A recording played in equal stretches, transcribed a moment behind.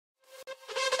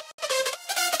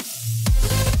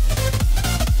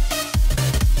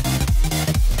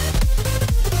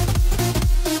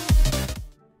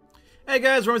Hey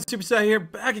guys, Roman Superstar here,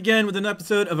 back again with an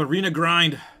episode of Arena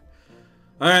Grind.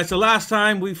 Alright, so last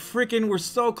time we freaking were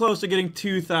so close to getting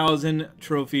 2,000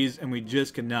 trophies and we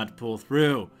just could not pull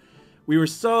through. We were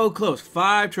so close,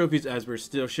 5 trophies as we're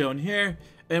still shown here,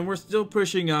 and we're still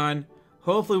pushing on.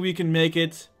 Hopefully we can make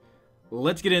it.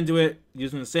 Let's get into it,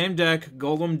 using the same deck,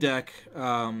 Golem deck,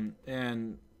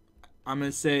 and I'm going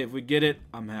to say if we get it,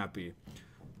 I'm happy.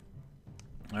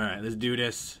 Alright, let's do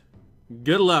this.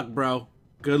 Good luck, bro.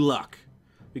 Good luck.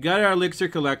 We got our elixir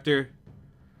collector.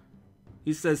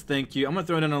 He says thank you. I'm going to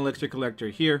throw down an elixir collector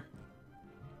here.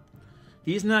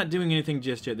 He's not doing anything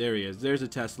just yet. There he is. There's a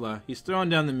Tesla. He's throwing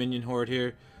down the minion horde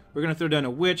here. We're going to throw down a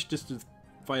witch just to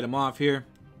fight him off here.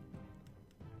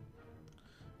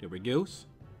 There we goes.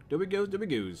 There we goes. There we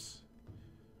goes.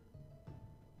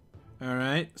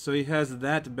 Alright, so he has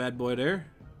that bad boy there.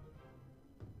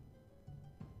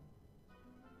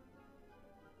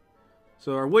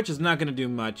 So our witch is not going to do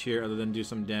much here other than do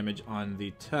some damage on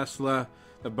the Tesla.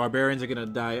 The barbarians are going to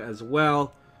die as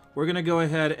well. We're going to go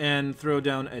ahead and throw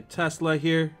down a Tesla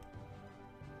here.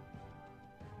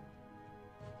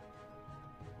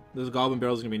 Those goblin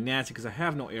barrels are going to be nasty because I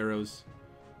have no arrows.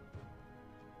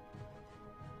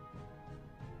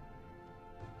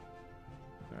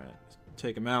 Alright, let's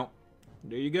take him out.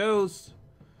 There he goes.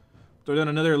 Throw down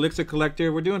another elixir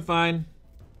collector. We're doing fine.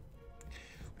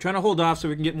 Trying to hold off so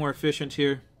we can get more efficient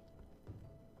here.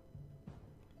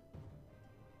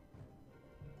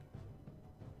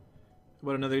 How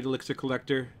about another elixir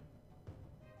collector?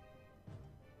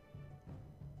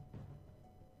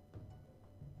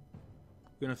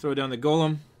 We're gonna throw down the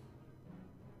golem.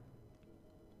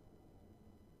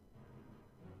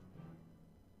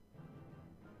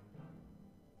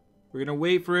 We're gonna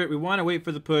wait for it. We want to wait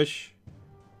for the push.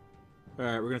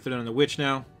 Alright, we're gonna throw down the witch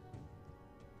now.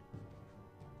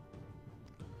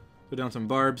 Throw down some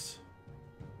barbs.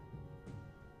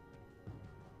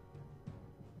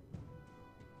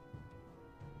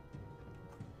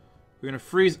 We're gonna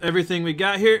freeze everything we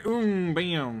got here.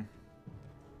 Bam.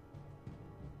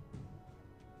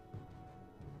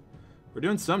 We're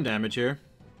doing some damage here.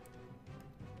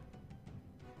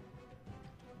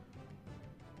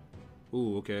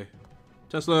 Ooh, okay.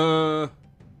 Tesla.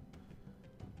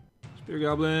 Spear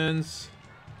goblins.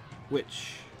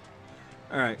 Witch.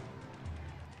 Alright.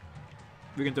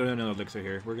 We can throw down another elixir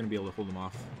here. We're going to be able to hold them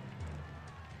off.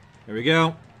 There we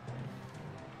go.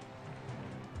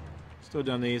 Let's throw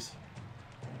down these.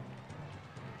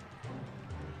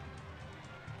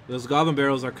 Those goblin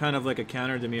barrels are kind of like a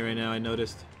counter to me right now, I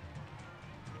noticed.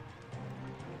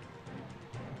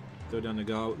 Throw down the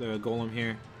golem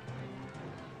here.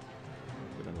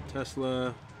 Throw down the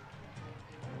Tesla.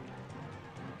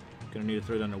 Gonna need to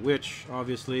throw down the witch,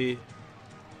 obviously.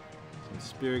 Some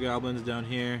spear goblins down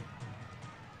here.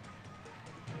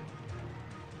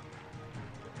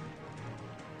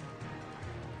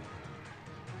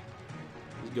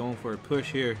 Going for a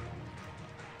push here.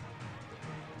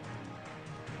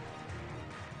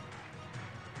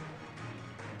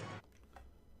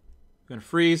 Gonna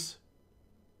freeze.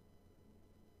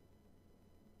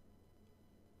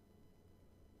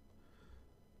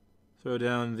 Throw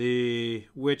down the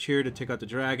witch here to take out the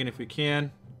dragon if we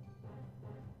can.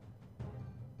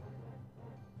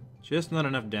 Just not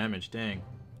enough damage, dang.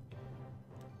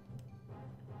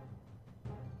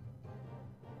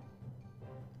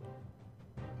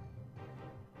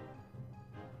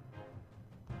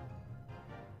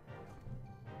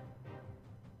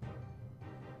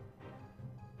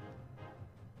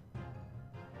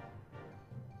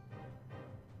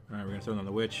 Alright, we're gonna throw on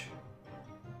the witch.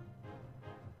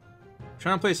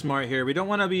 Trying to play smart here. We don't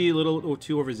want to be a little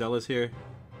too overzealous here.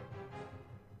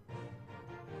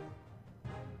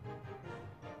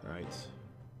 Alright.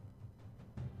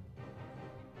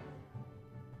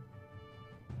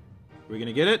 Are we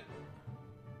gonna get it?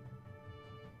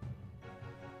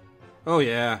 Oh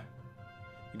yeah.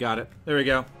 We got it. There we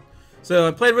go. So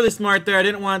I played really smart there. I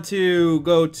didn't want to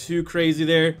go too crazy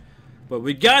there. But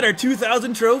we got our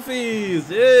 2,000 trophies!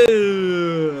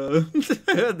 Ew.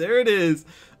 There it is.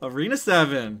 Arena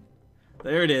 7.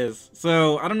 There it is.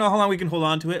 So, I don't know how long we can hold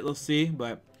on to it. Let's see.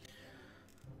 But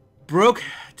broke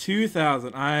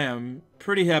 2,000. I am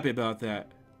pretty happy about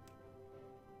that.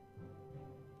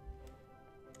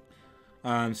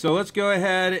 So, let's go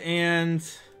ahead and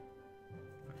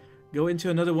go into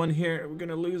another one here. We're going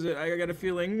to lose it. I got a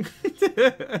feeling.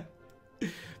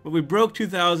 But we broke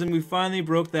 2,000. We finally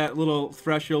broke that little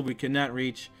threshold we cannot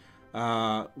reach.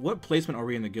 What placement are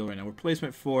we in the guild right now? We're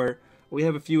placement 4. We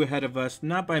have a few ahead of us.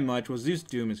 Not by much. Well, Zeus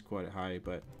Doom is quite high,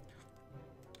 but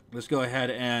let's go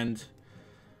ahead and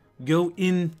go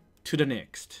into the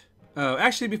next. Oh,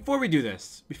 actually, before we do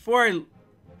this,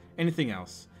 anything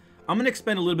else, I'm gonna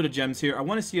expend a little bit of gems here. I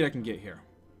want to see what I can get here.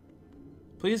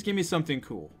 Please give me something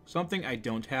cool, something I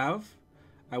don't have.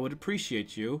 I would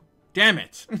appreciate you. Damn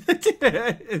it!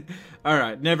 All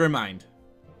right, never mind.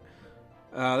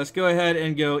 Let's go ahead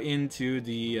and go into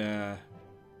the.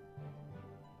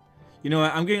 You know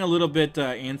what? I'm getting a little bit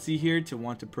antsy here to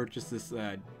want to purchase this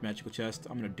magical chest.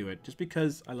 I'm gonna do it just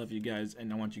because I love you guys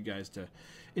and I want you guys to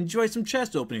enjoy some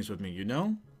chest openings with me. You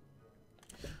know?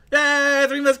 Yay!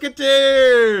 3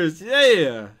 Musketeers!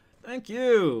 Yeah! Thank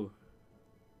you.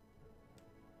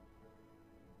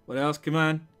 What else? Come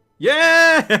on.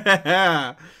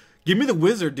 Yeah! Give me the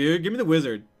wizard, dude. Give me the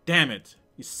wizard. Damn it.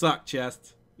 You suck,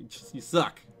 chest. You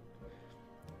suck.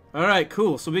 Alright,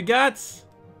 cool. So we got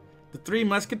the 3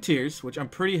 Musketeers, which I'm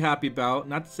pretty happy about.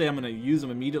 Not to say I'm going to use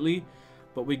them immediately,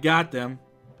 but we got them.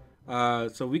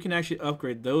 So we can actually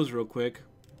upgrade those real quick.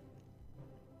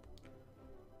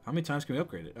 How many times can we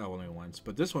upgrade it? Oh, only once.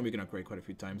 But this one we can upgrade quite a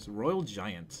few times. Royal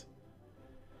Giant.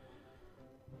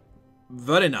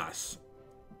 Very nice.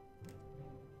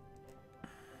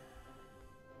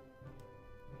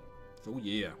 Oh,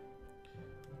 yeah.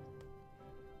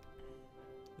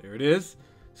 There it is.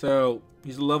 So,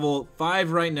 he's level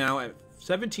 5 right now at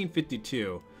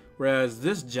 1752. Whereas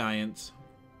this giant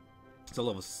is a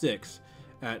level 6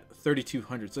 at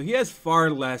 3200. So he has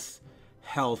far less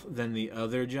health than the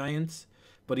other giants.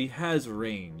 But he has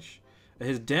range.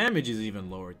 His damage is even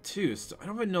lower too. So I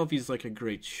don't even know if he's like a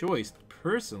great choice,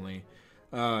 personally.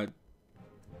 Is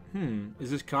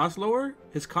his cost lower?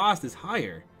 His cost is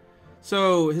higher.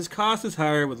 So his cost is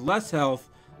higher with less health,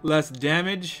 less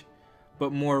damage,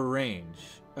 but more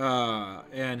range.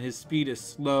 And his speed is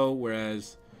slow,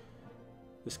 whereas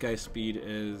this guy's speed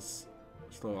is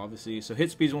slow, obviously. So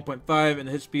hit speed is 1.5, and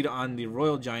the hit speed on the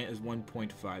Royal Giant is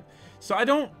 1.5. So I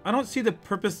don't see the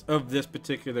purpose of this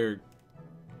particular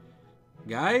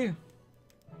guy.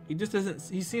 He just doesn't.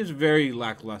 He seems very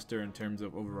lackluster in terms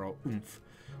of overall oomph.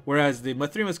 Whereas the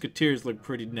 3 Musketeers look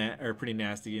pretty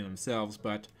nasty in themselves,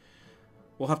 but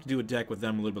we'll have to do a deck with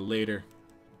them a little bit later.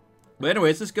 But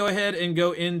anyways, let's go ahead and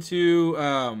go into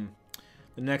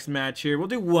the next match here. We'll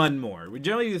do one more. We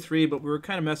generally do 3, but we were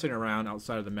kind of messing around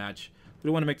outside of the match. We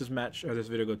don't want to make this match or this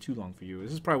video go too long for you.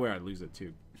 This is probably where I lose it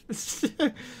too.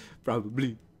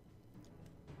 Probably.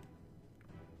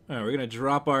 Alright, we're gonna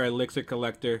drop our elixir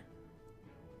collector.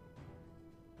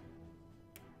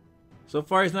 So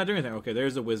far he's not doing anything. Okay,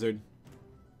 there's the wizard.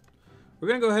 We're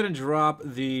gonna go ahead and drop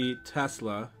the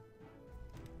Tesla.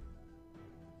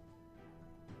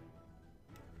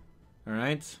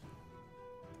 Alright.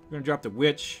 We're gonna drop the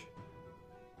witch.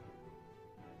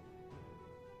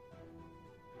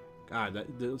 God,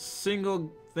 the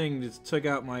single thing just took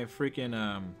out my freaking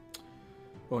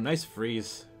oh, nice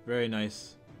freeze. Very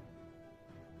nice.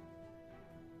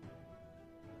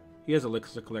 He has a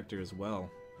elixir collector as well.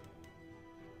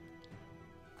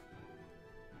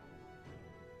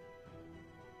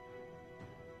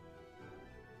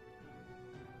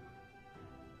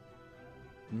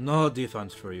 No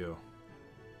defense for you.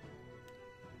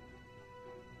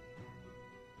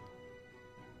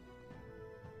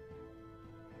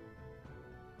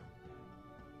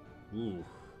 Ooh.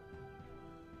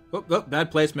 Oh, oh,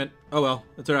 bad placement. Oh well,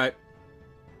 that's alright.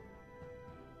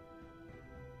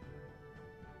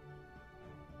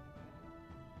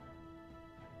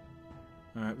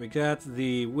 Alright, we got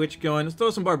the witch going. Let's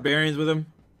throw some barbarians with him.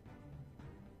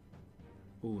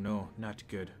 Oh no, not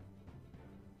good.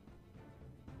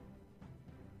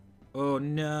 Oh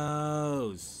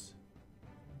no.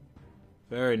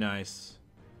 Very nice.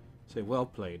 Say well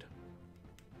played.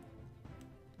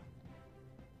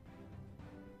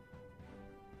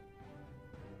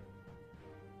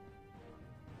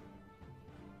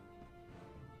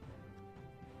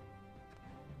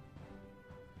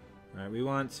 Alright, we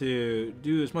want to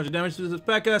do as much damage to this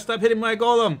P.E.K.K.A. Stop hitting my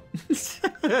golem!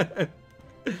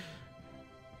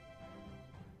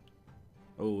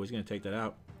 Oh, he's gonna take that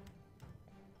out.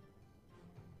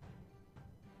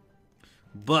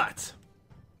 But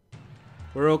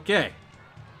we're okay.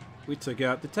 We took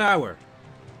out the tower.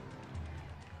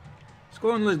 Let's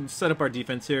go and set up our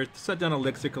defense here. Set down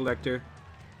elixir collector.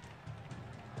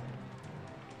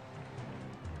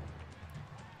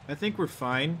 I think we're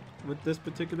fine with this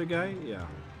particular guy. Yeah.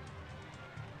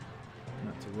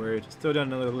 Not too worried. Still down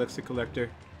another elixir collector.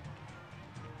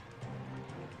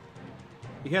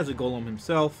 He has a golem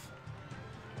himself.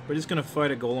 We're just gonna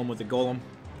fight a golem with a golem.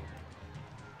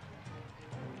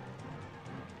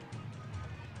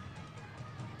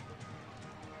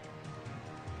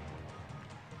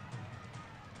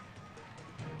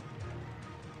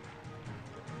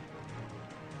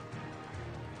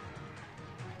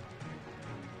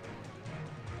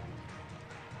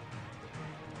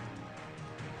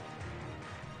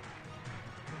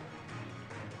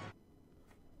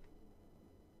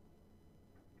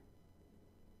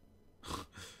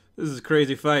 This is a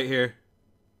crazy fight here.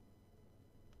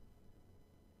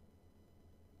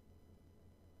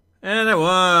 And I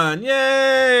won!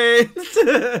 Yay!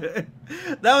 That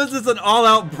was just an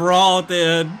all-out brawl at the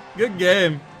end. Good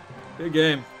game. Good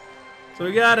game. So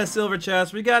we got a silver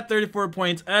chest. We got 34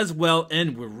 points as well,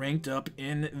 and we're ranked up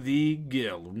in the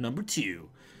guild. Number 2.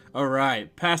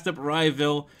 Alright, passed up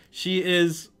Rival. She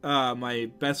is my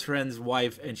best friend's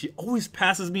wife, and she always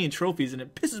passes me in trophies, and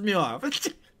it pisses me off.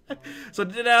 So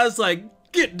then I was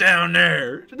like, get down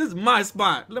there. This is my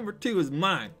spot. Number 2 is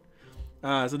mine.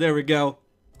 So there we go.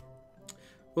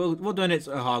 We'll donate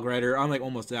a Hog Rider. I'm like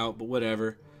almost out, but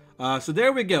whatever. So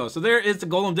there we go. So there is the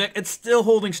Golem deck. It's still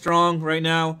holding strong right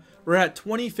now. We're at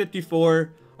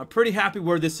 2054. I'm pretty happy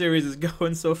where this series is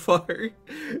going so far.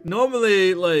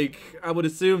 Normally, like, I would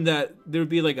assume that there would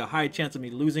be like a high chance of me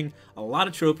losing a lot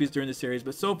of trophies during the series.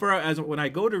 But so far, as when I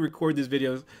go to record these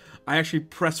videos, I actually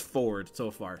press forward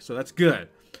so far. So that's good.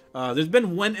 There's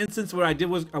been one instance where I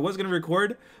was going to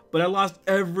record, but I lost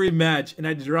every match and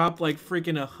I dropped like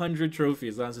freaking 100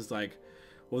 trophies. I was just like,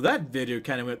 well, that video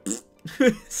kind of went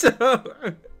so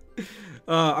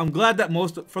I'm glad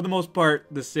that for the most part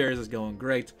this series is going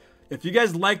great. If you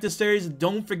guys like this series,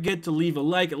 don't forget to leave a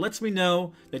like. It lets me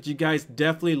know that you guys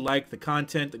definitely like the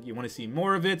content, that you want to see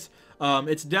more of it.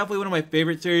 It's definitely one of my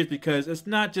favorite series because it's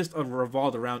not just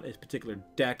revolved around a particular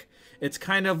deck. It's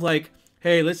kind of like,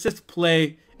 hey, let's just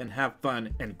play and have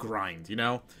fun and grind, you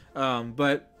know?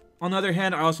 But on the other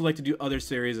hand, I also like to do other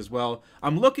series as well.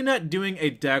 I'm looking at doing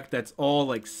a deck that's all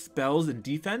like spells and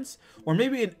defense, or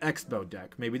maybe an Expo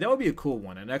deck. Maybe that would be a cool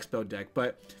one, an Expo deck.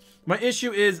 But my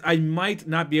issue is I might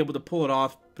not be able to pull it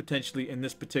off potentially in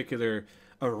this particular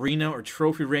arena or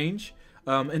trophy range.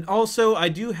 And also, I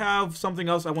do have something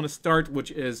else I want to start,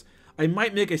 which is I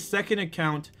might make a second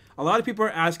account. A lot of people are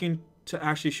asking to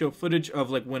actually show footage of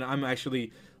like when I'm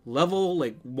actually level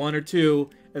like 1 or 2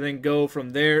 and then go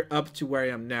from there up to where I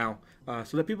am now,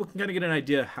 so that people can kind of get an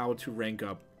idea how to rank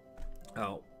up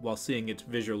while seeing it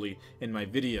visually in my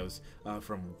videos,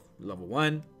 from level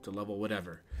 1 to level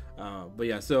whatever. But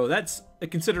yeah, so that's a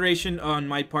consideration on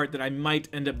my part that I might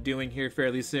end up doing here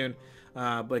fairly soon.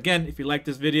 But again, if you like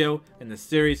this video and this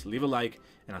series, leave a like,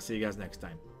 and I'll see you guys next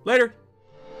time. Later!